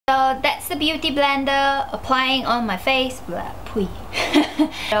So that's the Beauty Blender applying on my face. Blah, pui.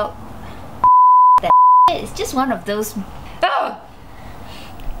 So it's just one of those. Oh!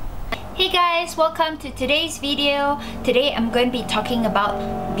 Hey guys, welcome to today's video. Today I'm going to be talking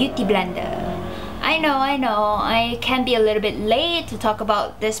about Beauty Blender. I know, I can be a little bit late to talk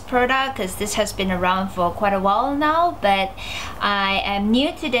about this product because this has been around for quite a while now, but I am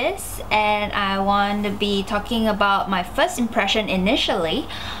new to this and I want to be talking about my first impression initially.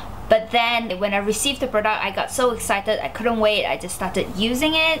 But then when I received the product, I got so excited, I couldn't wait. I just started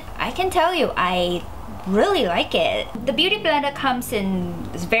using it. I can tell you, I really like it. The Beauty Blender comes in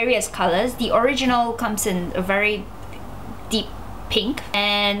various colors. The original comes in a very deep pink,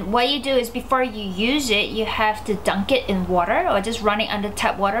 and what you do is before you use it, you have to dunk it in water or just run it under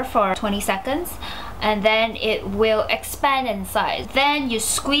tap water for 20 seconds, and then it will expand in size. Then you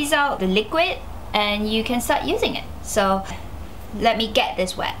squeeze out the liquid and you can start using it. So let me get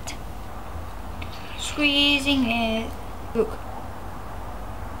this wet. Squeezing it. Look,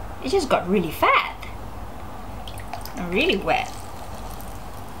 it just got really fat and really wet.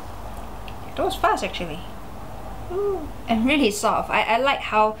 It was fast actually. Ooh, and really soft. I like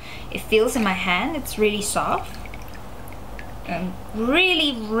how it feels in my hand. It's really soft. And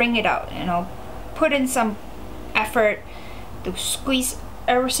really wring it out, you know, put in some effort to squeeze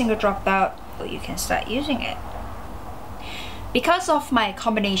every single drop out so you can start using it. Because of my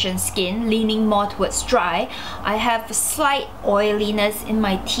combination skin leaning more towards dry, I have slight oiliness in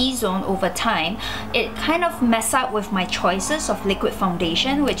my T-zone over time. It kind of messes up with my choices of liquid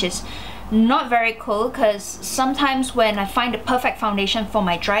foundation, which is not very cool because sometimes when I find the perfect foundation for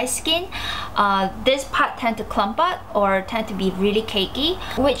my dry skin, this part tend to clump out or tend to be really cakey,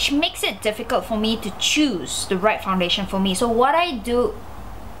 which makes it difficult for me to choose the right foundation for me. So what I do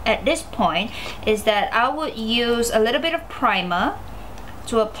at this point is that I would use a little bit of primer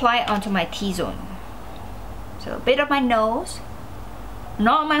to apply onto my T-zone. So a bit of my nose,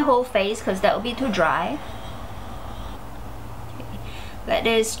 not on my whole face because that would be too dry. Let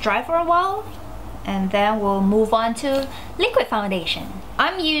this dry for a while and then we'll move on to liquid foundation.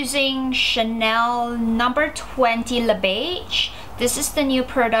 I'm using Chanel number 20 Les Beiges. This is the new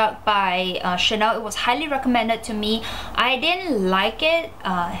product by Chanel. It was highly recommended to me. I didn't like it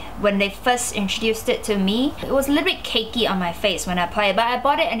when they first introduced it to me. It was a little bit cakey on my face when I applied it, but I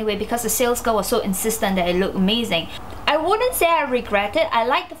bought it anyway because the sales girl was so insistent that it looked amazing. I wouldn't say I regret it. I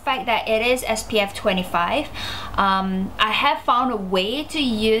like the fact that it is SPF 25. I have found a way to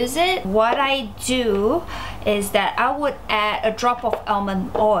use it. What I do is that I would add a drop of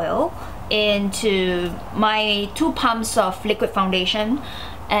almond oil into my 2 pumps of liquid foundation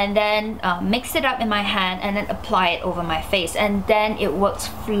and then mix it up in my hand and then apply it over my face, and then it works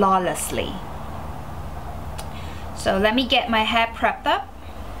flawlessly. So let me get my hair prepped up.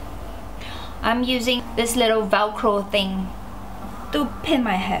 I'm using this little Velcro thing to pin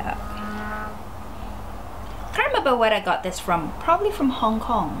my hair up. Can't remember where I got this from. Probably from Hong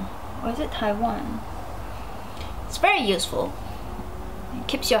Kong, or is it Taiwan? It's very useful. It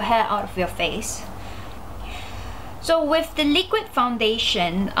keeps your hair out of your face. So with the liquid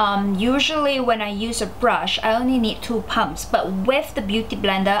foundation, usually when I use a brush, I only need 2 pumps. But with the Beauty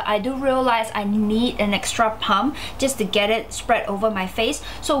Blender, I do realize I need an extra pump just to get it spread over my face.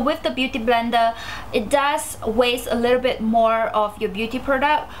 So with the Beauty Blender, it does waste a little bit more of your beauty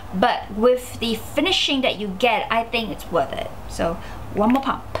product, but with the finishing that you get, I think it's worth it. So 1 more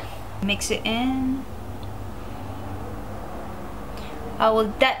pump. Mix it in. I will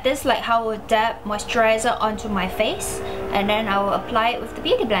dab this like how I would dab moisturizer onto my face, and then I will apply it with the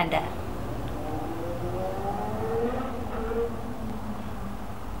Beauty Blender.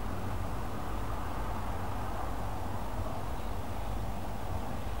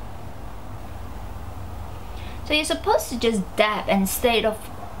 So you're supposed to just dab instead of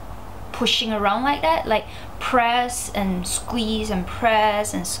pushing around like that, like press and squeeze and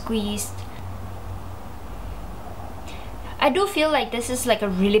press and squeeze. I do feel like this is like a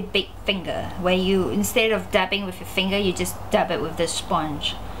really big finger where you, instead of dabbing with your finger, you just dab it with this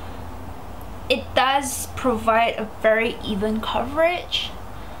sponge. It does provide a very even coverage.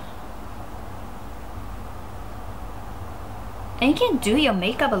 And you can do your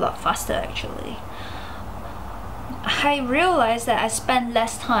makeup a lot faster actually. I realized that I spend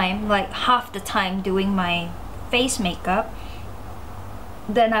less time, like half the time, doing my face makeup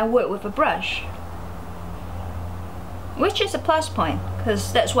than I would with a brush. Which is a plus point,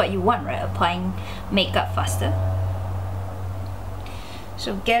 because that's what you want, right? Applying makeup faster.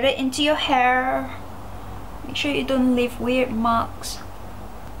 So get it into your hair. Make sure you don't leave weird marks.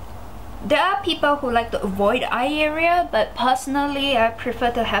 There are people who like to avoid eye area, but personally I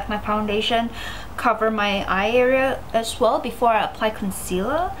prefer to have my foundation cover my eye area as well before I apply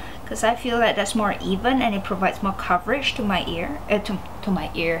concealer, because I feel that that's more even and it provides more coverage to my ear, to my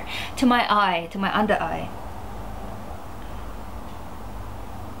eye, to my under eye.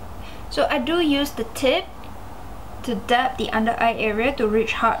 So I do use the tip to dab the under eye area to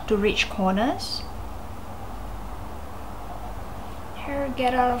reach hard to reach corners. Hair,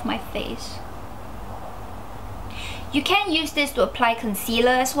 get out of my face. You can use this to apply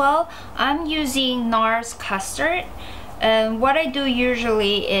concealer as well. I'm using Nars Custard. And what I do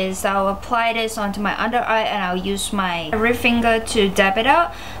usually is I'll apply this onto my under eye and I'll use my ring finger to dab it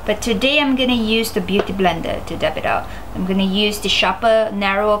out. But today I'm gonna use the Beauty Blender to dab it out. I'm gonna use the sharper,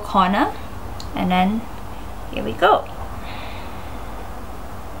 narrower corner, and then here we go.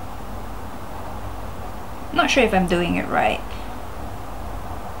 Not sure if I'm doing it right.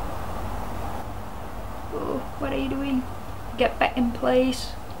 Oh, what are you doing? Get back in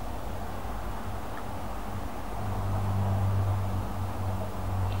place.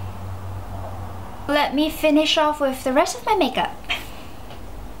 Let me finish off with the rest of my makeup.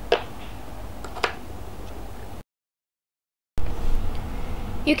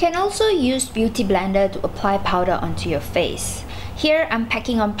 You can also use Beauty Blender to apply powder onto your face. Here I'm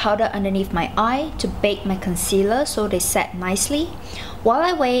packing on powder underneath my eye to bake my concealer so they set nicely. While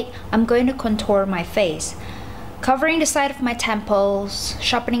I wait, I'm going to contour my face, covering the side of my temples,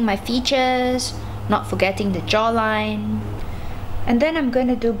 sharpening my features, not forgetting the jawline. And then I'm going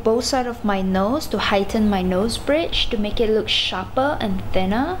to do both sides of my nose to heighten my nose bridge to make it look sharper and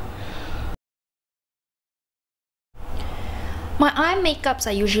thinner. My eye makeups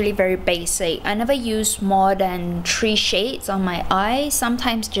are usually very basic. I never use more than 3 shades on my eye,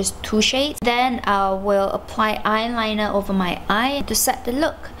 sometimes just 2 shades. Then I will apply eyeliner over my eye to set the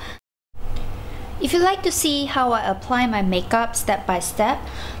look. If you'd like to see how I apply my makeup step by step,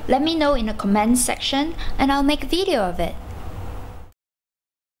 let me know in the comments section and I'll make a video of it.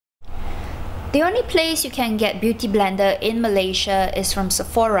 The only place you can get Beauty Blender in Malaysia is from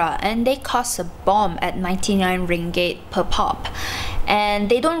Sephora, and they cost a bomb at 99 ringgit per pop. And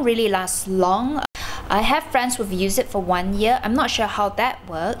they don't really last long. I have friends who've used it for 1 year. I'm not sure how that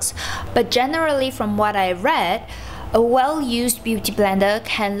works, but generally from what I read, a well-used Beauty Blender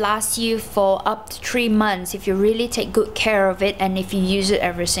can last you for up to 3 months if you really take good care of it and if you use it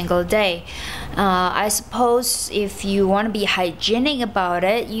every single day. I suppose if you want to be hygienic about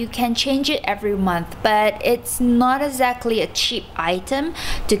it, you can change it every month, but it's not exactly a cheap item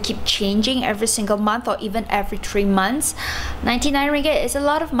to keep changing every single month or even every 3 months. 99 ringgit is a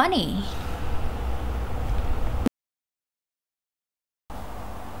lot of money.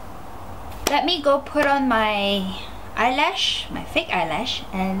 Let me go put on my eyelash, my fake eyelash,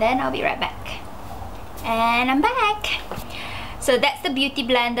 and then I'll be right back. And I'm back. So that's the Beauty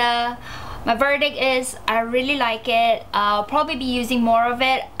Blender. My verdict is I really like it. I'll probably be using more of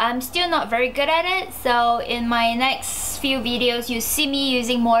it. I'm still not very good at it, so in my next few videos you see me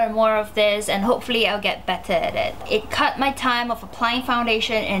using more and more of this, and hopefully I'll get better at it. It cut my time of applying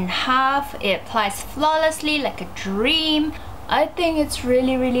foundation in half. It applies flawlessly like a dream. I think it's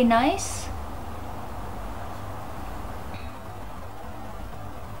really nice.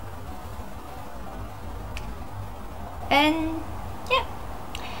 And yeah,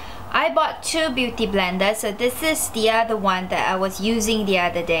 I bought 2 Beauty Blenders. So this is the other one that I was using the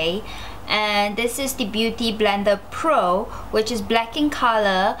other day, and this is the Beauty Blender Pro, which is black in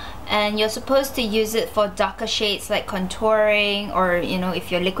color, and you're supposed to use it for darker shades like contouring, or you know,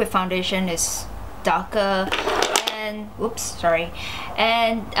 if your liquid foundation is darker. And oops, sorry.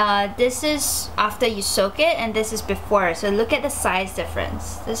 And this is after you soak it, and this is before. So look at the size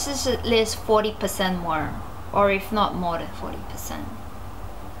difference. This is at least 40% more, or if not more than 40%.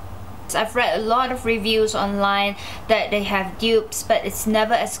 I've read a lot of reviews online that they have dupes, but it's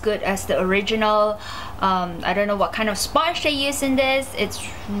never as good as the original. I don't know what kind of sponge they use in this. It's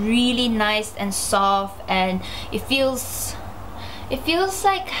really nice and soft, and it feels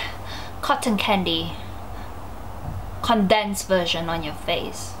like cotton candy, condensed version on your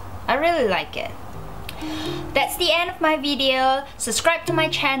face. I really like it. That's the end of my video. Subscribe to my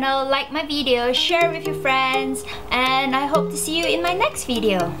channel, like my video, share with your friends, and I hope to see you in my next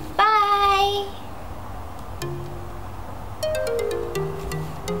video. Bye!